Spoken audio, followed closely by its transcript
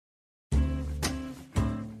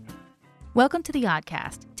Welcome to the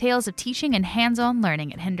Oddcast, tales of teaching and hands-on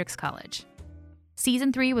learning at Hendrix College.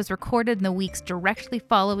 Season 3 was recorded in the weeks directly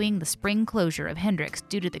following the spring closure of Hendrix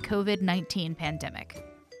due to the COVID-19 pandemic.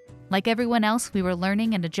 Like everyone else, we were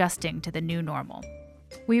learning and adjusting to the new normal.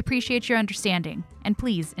 We appreciate your understanding, and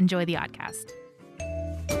please enjoy the Oddcast.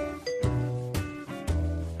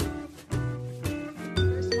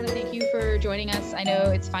 First, I want to thank you for joining us. I know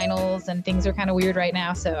it's finals and things are kind of weird right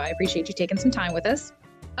now, so I appreciate you taking some time with us.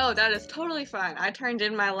 Oh, that is totally fine. I turned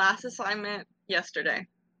in my last assignment yesterday.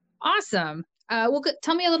 Awesome.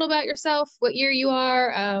 Tell me a little about yourself, what year you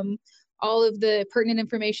are, all of the pertinent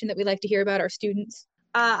information that we like to hear about our students.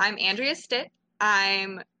 I'm Andrea Stitt.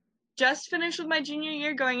 I'm just finished with my junior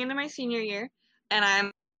year, going into my senior year, and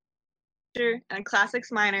I'm a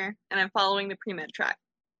classics minor, and I'm following the pre-med track.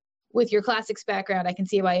 With your classics background, I can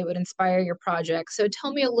see why it would inspire your project. So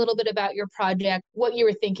tell me a little bit about your project, what you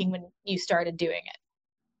were thinking when you started doing it.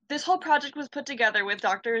 This whole project was put together with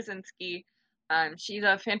Dr. Rosinski. She's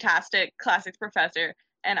a fantastic classics professor,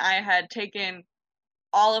 and I had taken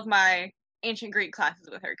all of my ancient Greek classes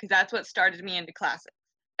with her because that's what started me into classics.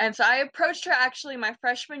 And so I approached her actually my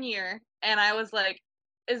freshman year, and I was like,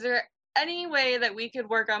 is there any way that we could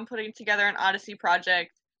work on putting together an Odyssey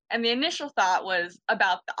project? And the initial thought was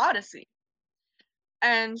about the Odyssey.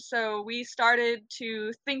 And so we started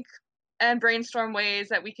to think and brainstorm ways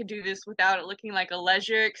that we could do this without it looking like a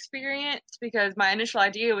leisure experience, because my initial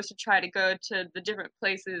idea was to try to go to the different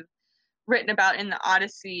places written about in the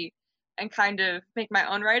Odyssey and kind of make my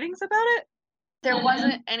own writings about it. There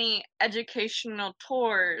wasn't any educational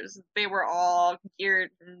tours. They were all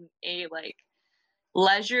geared in a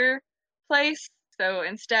leisure place. So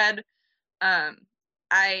instead,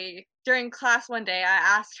 during class one day,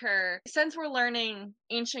 I asked her, since we're learning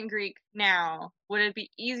ancient Greek now, would it be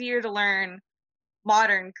easier to learn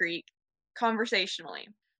modern Greek conversationally?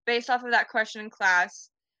 Based off of that question in class,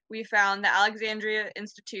 we found the Alexandria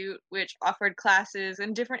Institute, which offered classes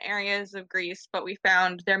in different areas of Greece, but we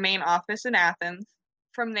found their main office in Athens.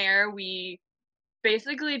 From there, we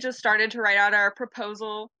basically just started to write out our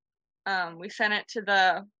proposal. We sent it to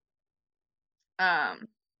the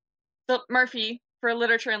Murphy for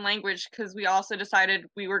literature and language, because we also decided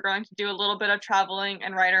we were going to do a little bit of traveling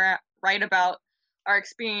and write about our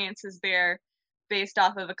experiences there based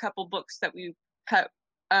off of a couple books that we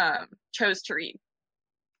chose to read.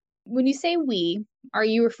 When you say we, are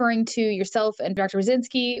you referring to yourself and Dr.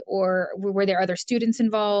 Rosinski, or were there other students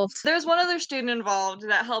involved? There's one other student involved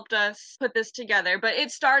that helped us put this together, but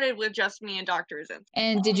it started with just me and Dr. Rosinski.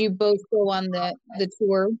 And did you both go on the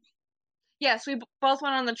tour? Yes, we both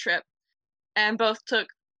went on the trip and both took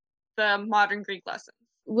the modern Greek lessons.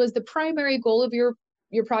 Was the primary goal of your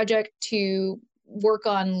project to work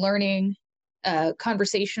on learning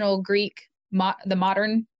conversational Greek, the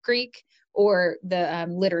modern Greek, or the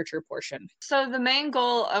literature portion? So the main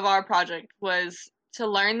goal of our project was to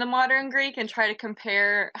learn the modern Greek and try to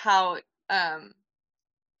compare how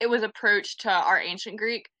it was approached to our ancient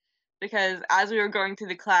Greek, because as we were going through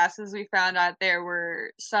the classes, we found out there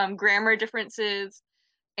were some grammar differences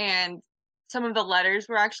and some of the letters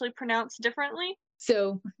were actually pronounced differently.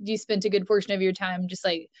 So you spent a good portion of your time just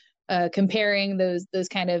comparing those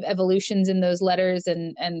kind of evolutions in those letters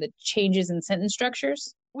and the changes in sentence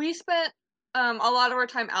structures? We spent a lot of our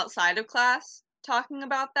time outside of class talking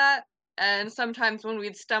about that. And sometimes when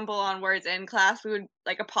we'd stumble on words in class, we would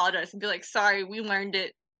apologize and be like, sorry, we learned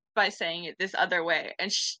it by saying it this other way.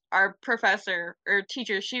 And our professor or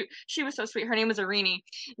teacher, she was so sweet. Her name was Irini,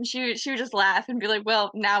 and she would just laugh and be like,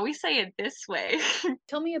 well, now we say it this way.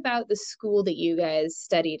 Tell me about the school that you guys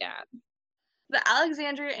studied at. The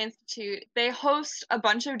Alexandria Institute, they host a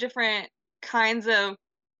bunch of different kinds of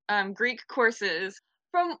Greek courses.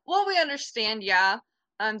 From what we understand,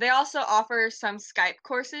 they also offer some Skype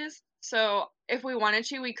courses. So if we wanted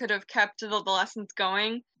to, we could have kept the lessons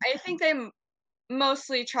going. I think they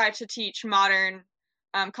mostly try to teach modern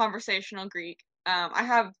conversational Greek. I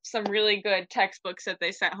have some really good textbooks that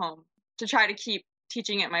they sent home to try to keep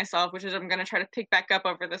teaching it myself, which is I'm going to try to pick back up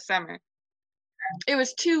over the summer. It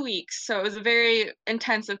was 2 weeks, so it was a very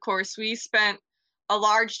intensive course. We spent a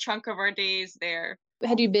large chunk of our days there.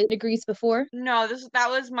 Had you been to Greece before? No, that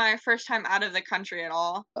was my first time out of the country at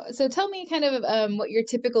all. So tell me kind of what your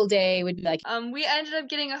typical day would be like. We ended up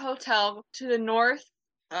getting a hotel to the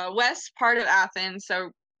west part of Athens, so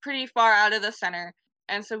pretty far out of the center.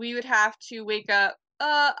 And so we would have to wake up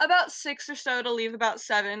about 6 or so to leave about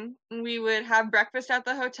 7. And we would have breakfast at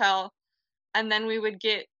the hotel, and then we would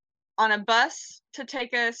get on a bus to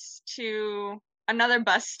take us to another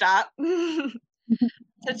bus stop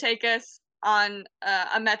to take us on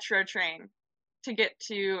a metro train. to get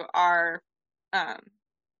to our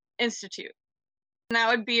institute. And that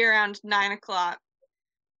would be around 9 o'clock.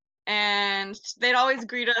 And they'd always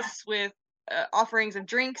greet us with offerings of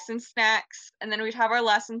drinks and snacks, and then we'd have our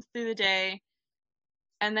lessons through the day,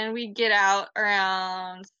 and then we'd get out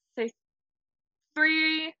around, say,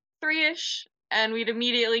 3-ish, and we'd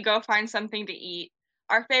immediately go find something to eat.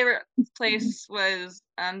 Our favorite place was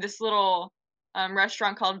this little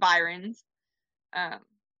restaurant called Byron's.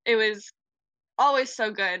 It was always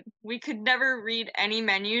so good. We could never read any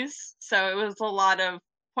menus, so it was a lot of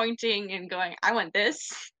pointing and going, I want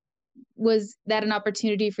this. Was that an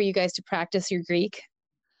opportunity for you guys to practice your Greek?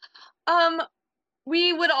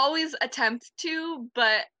 We would always attempt to,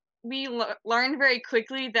 but we learned very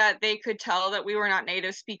quickly that they could tell that we were not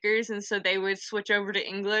native speakers, and so they would switch over to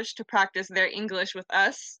English to practice their English with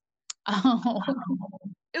us. Oh.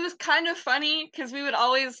 It was kind of funny because we would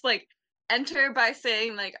always like enter by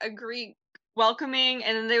saying like a Greek welcoming,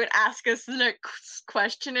 and then they would ask us the next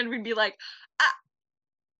question, and we'd be like, ah,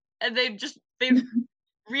 and they'd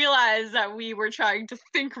realize that we were trying to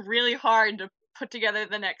think really hard to put together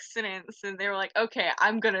the next sentence, and they were like, okay,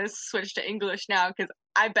 I'm gonna switch to English now because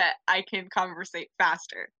I bet I can conversate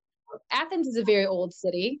faster. Athens is a very old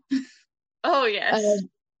city. Oh yes.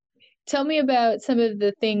 Tell me about some of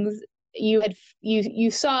the things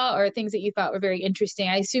you saw, or things that you thought were very interesting.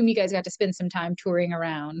 I assume you guys got to spend some time touring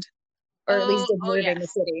around, or at least observing the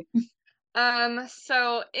city.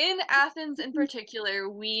 So in Athens in particular,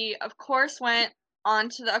 we of course went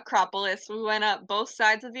onto the Acropolis. We went up both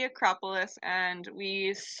sides of the Acropolis and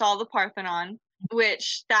we saw the Parthenon,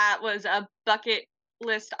 which that was a bucket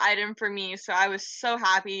list item for me. So I was so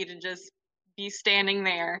happy to just be standing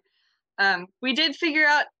there. We did figure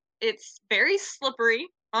out it's very slippery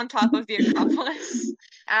on top of the Acropolis.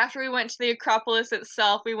 After we went to the Acropolis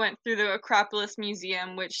itself, we went through the Acropolis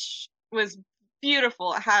Museum, which was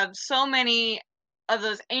beautiful. It had so many of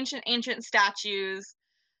those ancient statues,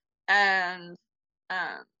 and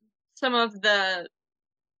some of the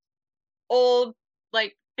old,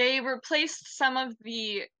 like, they replaced some of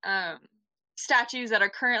the statues that are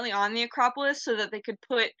currently on the Acropolis so that they could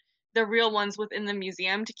put the real ones within the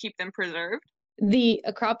museum to keep them preserved. The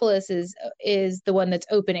Acropolis is the one that's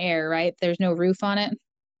open air, right? There's no roof on it?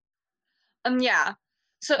 Yeah.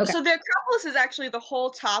 So the Acropolis is actually the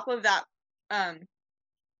whole top of that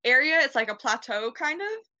area. It's like a plateau, kind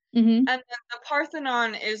of. Mm-hmm. And then the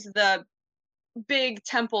Parthenon is the big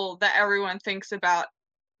temple that everyone thinks about,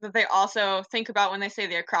 that they also think about when they say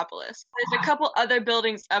the Acropolis. There's a couple other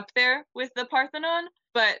buildings up there with the Parthenon,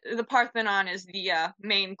 but the Parthenon is the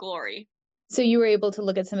main glory. So you were able to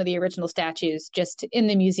look at some of the original statues just in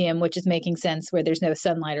the museum, which is making sense where there's no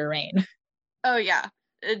sunlight or rain. Oh yeah,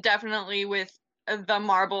 definitely with the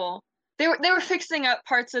marble. They were fixing up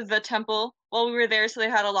parts of the temple while we were there, so they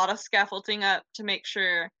had a lot of scaffolding up to make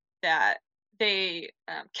sure that they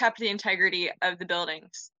kept the integrity of the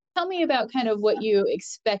buildings. Tell me about kind of what you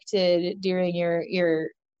expected during your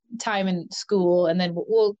time in school, and then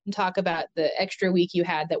we'll talk about the extra week you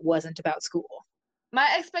had that wasn't about school. My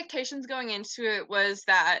expectations going into it was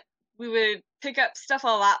that we would pick up stuff a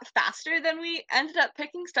lot faster than we ended up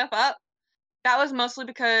picking stuff up. That was mostly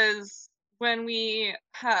because when we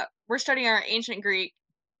were studying our ancient Greek,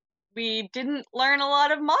 we didn't learn a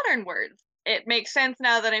lot of modern words. It makes sense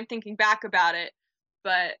now that I'm thinking back about it,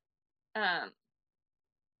 but the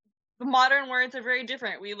modern words are very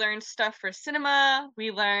different. We learned stuff for cinema, we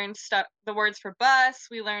learned the words for bus,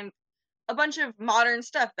 we learned a bunch of modern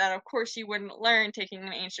stuff that of course you wouldn't learn taking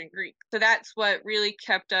an ancient Greek. So that's what really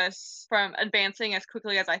kept us from advancing as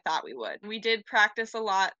quickly as I thought we would. We did practice a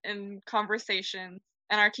lot in conversations,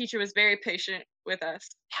 and our teacher was very patient with us.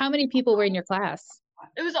 How many people were in your class?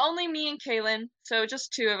 It was only me and Kaylin, so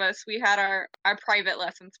just two of us. We had our private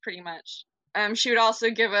lessons pretty much. She would also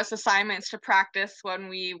give us assignments to practice when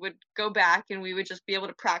we would go back, and we would just be able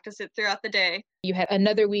to practice it throughout the day. You had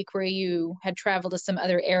another week where you had traveled to some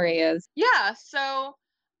other areas. Yeah, so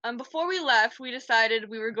before we left, we decided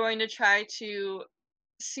we were going to try to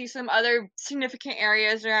see some other significant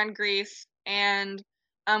areas around Greece, and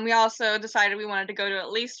we also decided we wanted to go to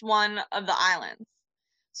at least one of the islands.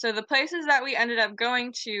 So the places that we ended up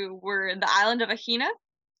going to were the island of Aegina,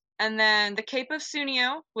 and then the Cape of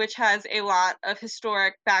Sunio, which has a lot of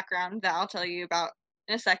historic background that I'll tell you about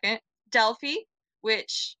in a second. Delphi,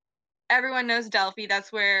 which everyone knows Delphi.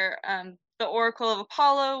 That's where the Oracle of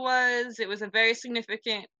Apollo was. It was a very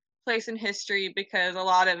significant place in history because a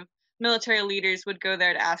lot of military leaders would go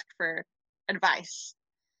there to ask for advice.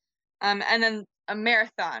 And then a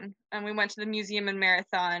Marathon, and we went to the museum in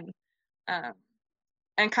Marathon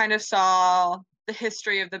and kind of saw the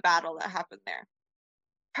history of the battle that happened there.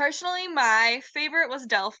 Personally, my favorite was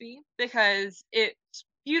Delphi because it's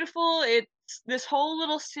beautiful. This whole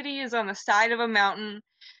little city is on the side of a mountain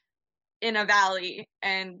in a valley,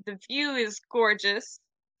 and the view is gorgeous.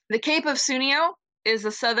 The Cape of Sunio is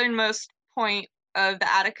the southernmost point of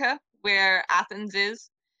the Attica, where Athens is.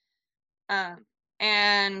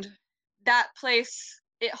 And that place,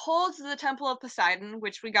 it holds the Temple of Poseidon,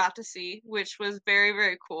 which we got to see, which was very,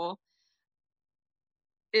 very cool.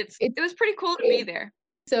 It was pretty cool to be there.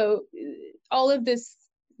 So all of this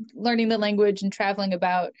learning the language and traveling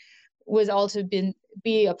about was all to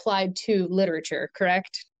be applied to literature,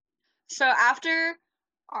 correct? So after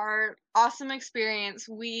our awesome experience,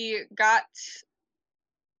 we got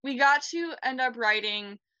to end up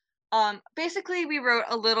writing, basically we wrote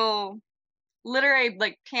a little literary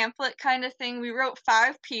like pamphlet kind of thing. We wrote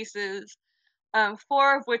 5 pieces,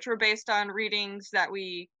 4 of which were based on readings that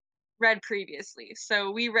we read previously. So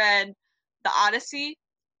we read The Odyssey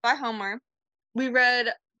by Homer. We read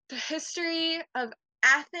The History of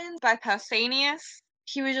Athens by Pausanias.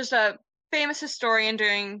 He was just a famous historian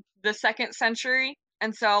during the 2nd century,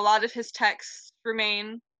 and so a lot of his texts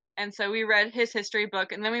remain. And so we read his history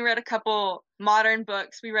book, and then we read a couple modern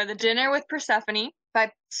books. We read The Dinner with Persephone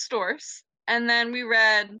by Storrs, and then we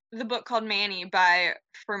read the book called Manny by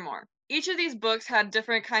Fermor. Each of these books had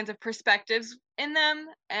different kinds of perspectives in them,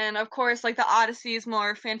 and of course, like the Odyssey is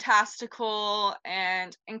more fantastical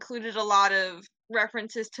and included a lot of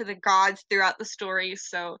references to the gods throughout the story.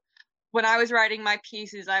 So when I was writing my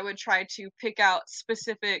pieces, I would try to pick out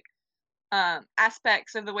specific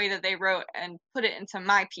aspects of the way that they wrote and put it into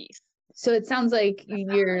my piece. So it sounds like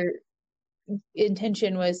your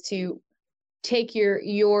intention was to take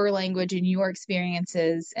your language and your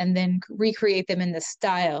experiences and then recreate them in the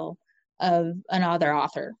style of another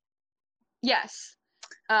author. Yes.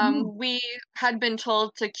 We had been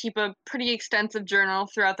told to keep a pretty extensive journal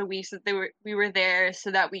throughout the weeks that we were there,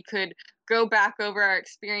 so that we could go back over our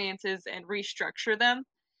experiences and restructure them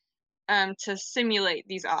to simulate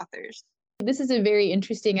these authors. This is a very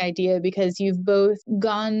interesting idea because you've both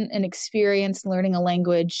gone and experienced learning a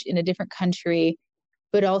language in a different country,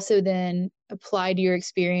 but also then applied your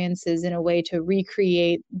experiences in a way to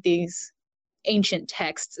recreate these ancient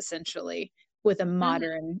texts, essentially, with a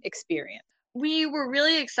modern experience. We were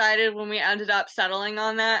really excited when we ended up settling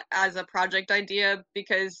on that as a project idea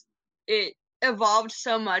because it evolved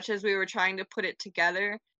so much as we were trying to put it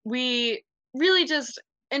together. We really just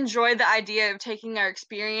enjoyed the idea of taking our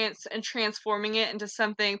experience and transforming it into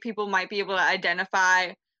something people might be able to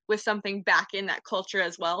identify with, something back in that culture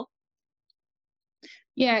as well.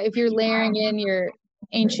 Yeah, if you're layering in your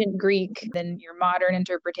ancient Greek than your modern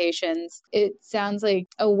interpretations, it sounds like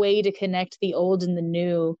a way to connect the old and the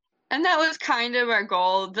new. And that was kind of our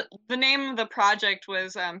goal. The name of the project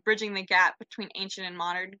was Bridging the Gap Between Ancient and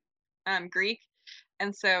Modern Greek.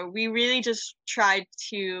 And so we really just tried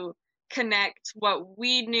to connect what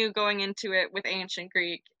we knew going into it with ancient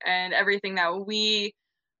Greek and everything that we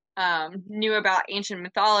knew about ancient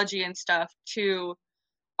mythology and stuff to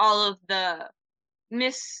all of the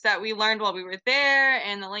myths that we learned while we were there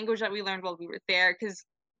and the language that we learned while we were there, because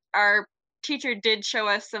our teacher did show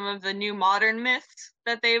us some of the new modern myths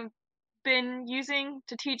that they've been using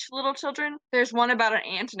to teach little children. There's one about an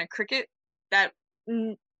ant and a cricket that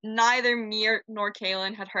neither me nor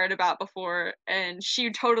Kaylin had heard about before, and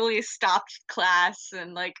she totally stopped class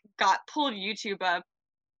and pulled YouTube up,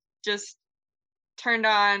 just turned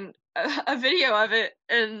on a video of it,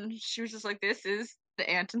 and she was just like, "This is the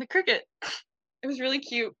ant and the cricket." It was really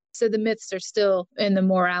cute. So the myths are still in the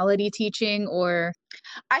morality teaching, or?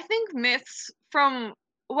 I think myths, from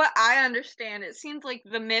what I understand, it seems like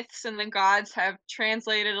the myths and the gods have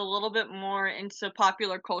translated a little bit more into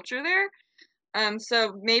popular culture there.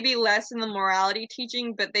 So maybe less in the morality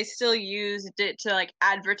teaching, but they still used it to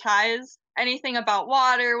advertise. Anything about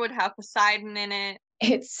water would have Poseidon in it.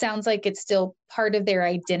 It sounds like it's still part of their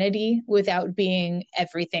identity without being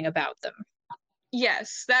everything about them.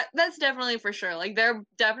 Yes, that's definitely for sure. They're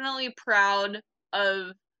definitely proud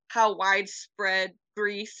of how widespread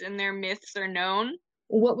Greece and their myths are known.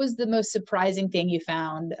 What was the most surprising thing you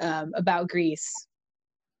found about Greece?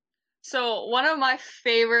 So one of my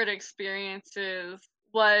favorite experiences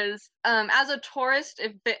was as a tourist,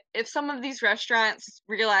 if some of these restaurants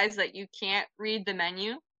realize that you can't read the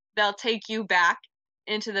menu, they'll take you back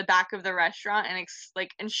into the back of the restaurant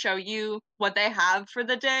and show you what they have for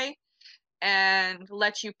the day and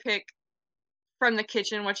let you pick from the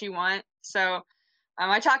kitchen what you want. So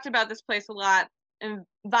I talked about this place a lot in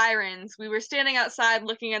Byron's. We were standing outside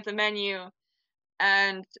looking at the menu,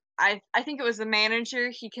 and I think it was the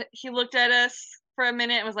manager. He looked at us for a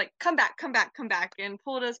minute and was like, come back, and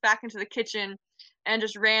pulled us back into the kitchen and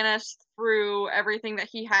just ran us through everything that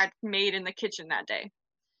he had made in the kitchen that day.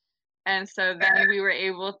 And so then we were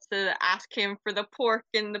able to ask him for the pork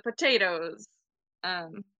and the potatoes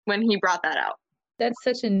when he brought that out. That's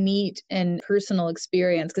such a neat and personal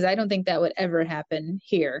experience, because I don't think that would ever happen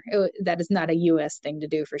here. That is not a U.S. thing to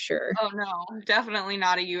do for sure. Oh no, definitely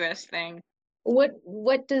not a U.S. thing.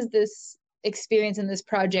 What does this experience and this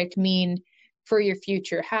project mean for your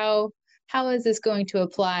future? How is this going to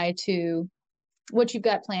apply to what you've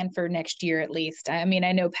got planned for next year, at least? I mean,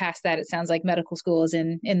 I know past that it sounds like medical school is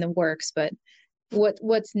in the works, but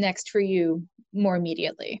what's next for you more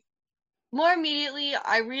immediately? More immediately,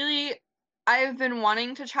 I've been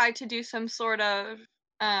wanting to try to do some sort of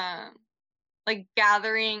like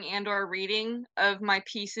gathering and or reading of my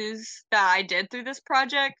pieces that I did through this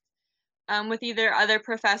project with either other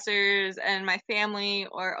professors and my family,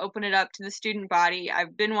 or open it up to the student body.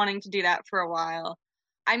 I've been wanting to do that for a while.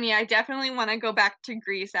 I mean, I definitely want to go back to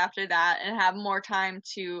Greece after that and have more time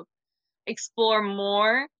to explore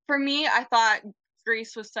more. For me, I thought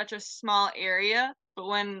Greece was such a small area, but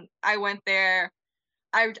when I went there,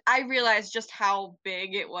 I realized just how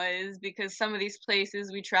big it was, because some of these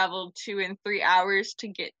places we traveled 2 and 3 hours to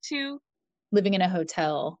get to. Living in a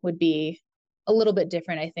hotel would be a little bit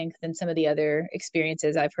different, I think, than some of the other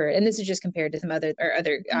experiences I've heard. And this is just compared to some other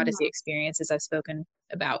Odyssey experiences I've spoken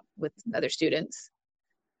about with other students.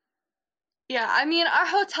 Yeah, I mean, our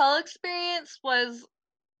hotel experience was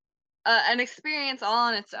an experience all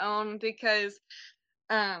on its own, because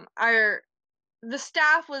the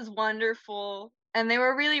staff was wonderful and they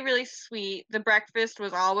were really, really sweet. The breakfast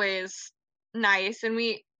was always nice, and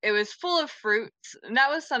it was full of fruits. And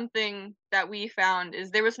that was something that we found,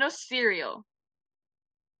 is there was no cereal,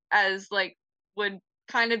 as like would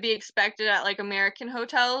kind of be expected at like American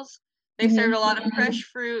hotels. They served a lot of fresh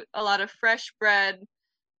fruit, a lot of fresh bread,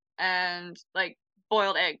 and like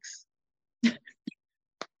boiled eggs.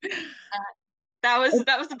 That was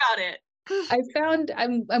about it.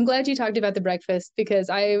 I'm glad you talked about the breakfast, because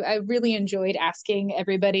I really enjoyed asking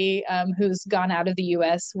everybody who's gone out of the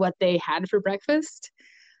US what they had for breakfast.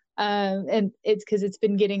 And it's because it's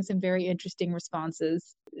been getting some very interesting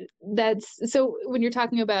responses. So when you're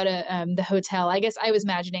talking about the hotel, I guess I was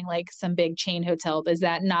imagining like some big chain hotel, but is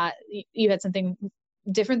that not, you had something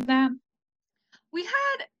different than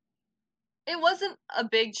that? It wasn't a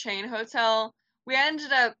big chain hotel. We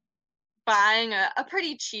ended up buying a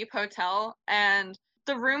pretty cheap hotel, and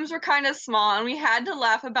the rooms were kind of small, and we had to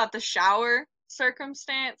laugh about the shower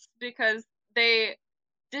circumstance, because they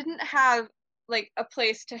didn't have like a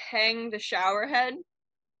place to hang the shower head.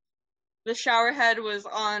 The shower head was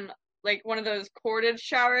on like one of those corded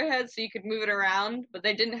shower heads, so you could move it around, but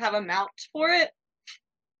they didn't have a mount for it.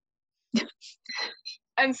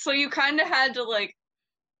 And so you kind of had to like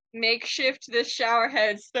makeshift this shower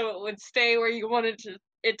head so it would stay where you wanted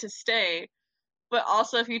it to stay. But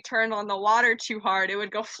also, if you turned on the water too hard, it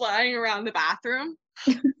would go flying around the bathroom.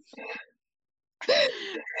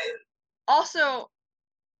 Also,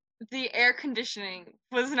 the air conditioning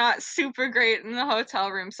was not super great in the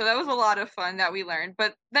hotel room, so that was a lot of fun that we learned.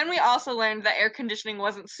 But then we also learned that air conditioning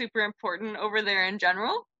wasn't super important over there in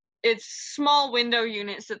general. It's small window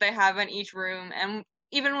units that they have in each room, and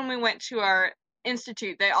even when we went to our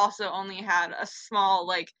institute, they also only had a small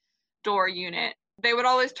like door unit. They would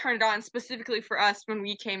always turn it on specifically for us when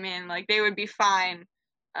we came in. Like, they would be fine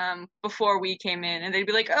before we came in, and they'd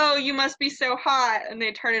be like, oh, you must be so hot, and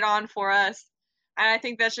they'd turn it on for us. And I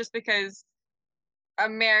think that's just because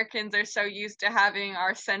Americans are so used to having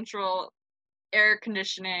our central air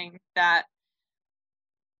conditioning that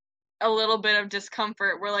a little bit of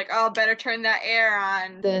discomfort, we're like, oh, better turn that air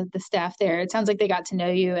on. The staff there, it sounds like they got to know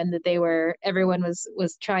you, and that everyone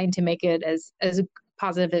was trying to make it as a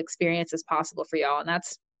positive experience as possible for y'all, and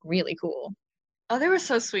that's really cool. Oh, they were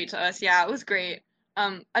so sweet to us. Yeah, it was great.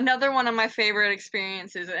 Another one of my favorite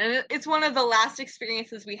experiences, and it's one of the last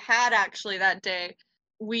experiences we had actually that day.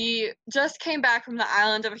 We just came back from the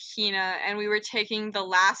island of Hina, and we were taking the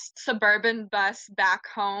last suburban bus back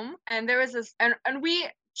home, and there was this, and we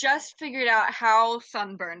just figured out how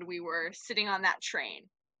sunburned we were sitting on that train.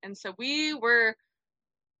 And so we were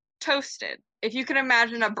toasted. If you can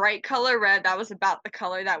imagine a bright color red, that was about the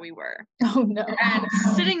color that we were. Oh no. And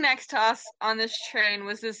sitting next to us on this train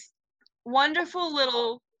was this wonderful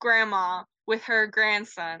little grandma with her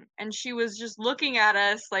grandson, and she was just looking at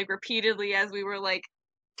us like repeatedly as we were like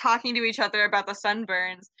talking to each other about the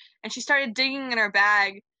sunburns, and she started digging in her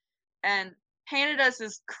bag and handed us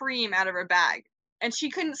this cream out of her bag, and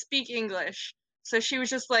she couldn't speak English, so she was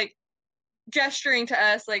just like gesturing to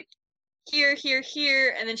us like, here, here,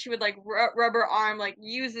 here, and then she would like rub her arm, like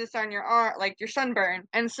use this on your arm, like your sunburn.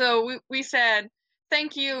 And so we said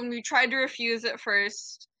thank you, and we tried to refuse at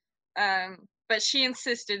first, but she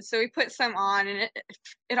insisted, so we put some on, and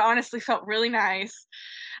it honestly felt really nice.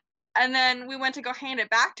 And then we went to go hand it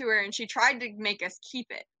back to her, and she tried to make us keep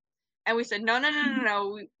it, and we said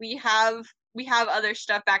no, we have other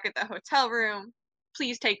stuff back at the hotel room,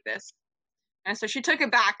 please take this. And so she took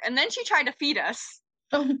it back, and then she tried to feed us.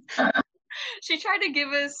 Oh. She tried to give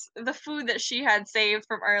us the food that she had saved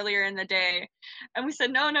from earlier in the day, and we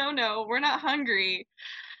said no, we're not hungry.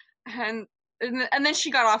 And then she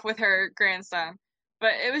got off with her grandson.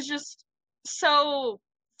 But it was just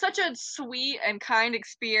such a sweet and kind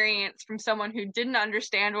experience from someone who didn't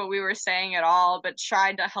understand what we were saying at all, but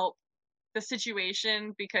tried to help the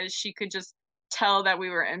situation because she could just tell that we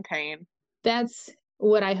were in pain. That's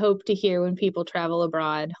what I hope to hear when people travel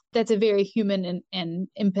abroad. That's a very human and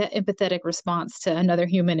empathetic response to another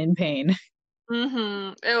human in pain.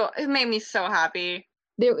 Mm-hmm. It made me so happy.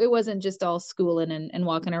 It wasn't just all schooling and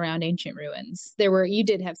walking around ancient ruins. You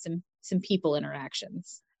did have some people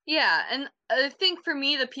interactions. Yeah, and I think for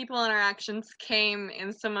me, the people interactions came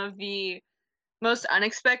in some of the most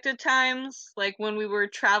unexpected times, like when we were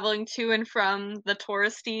traveling to and from the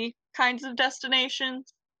touristy kinds of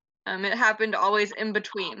destinations. It happened always in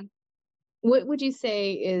between. What would you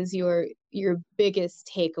say is your biggest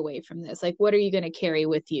takeaway from this? Like, what are you going to carry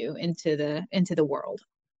with you into the world?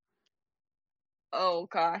 Oh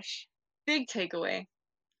gosh, big takeaway.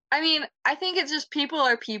 I mean, I think it's just people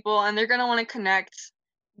are people, and they're going to want to connect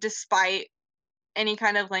despite any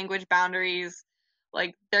kind of language boundaries.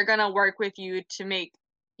 Like, they're going to work with you to make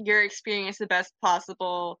your experience the best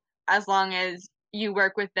possible, as long as you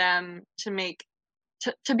work with them to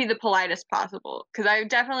be the politest possible. Because I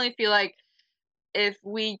definitely feel like if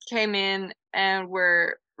we came in and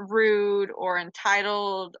were rude or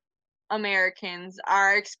entitled Americans,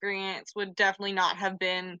 our experience would definitely not have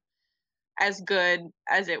been as good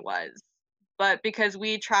as it was. But because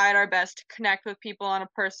we tried our best to connect with people on a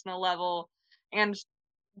personal level, and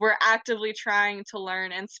we're actively trying to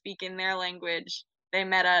learn and speak in their language, they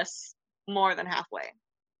met us more than halfway.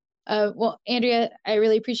 Well, Andrea, I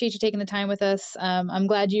really appreciate you taking the time with us. I'm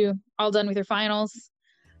glad you all done with your finals.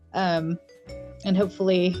 And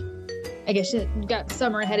hopefully, I guess you got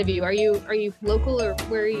summer ahead of you. Are you local, or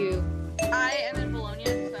where are you? I am in Bologna,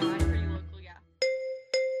 so I'm pretty local, yeah.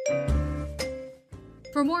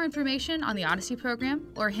 For more information on the Odyssey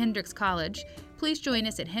program or Hendrix College, please join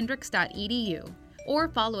us at hendrix.edu or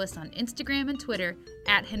follow us on Instagram and Twitter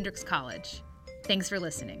 @Hendrix College. Thanks for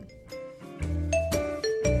listening.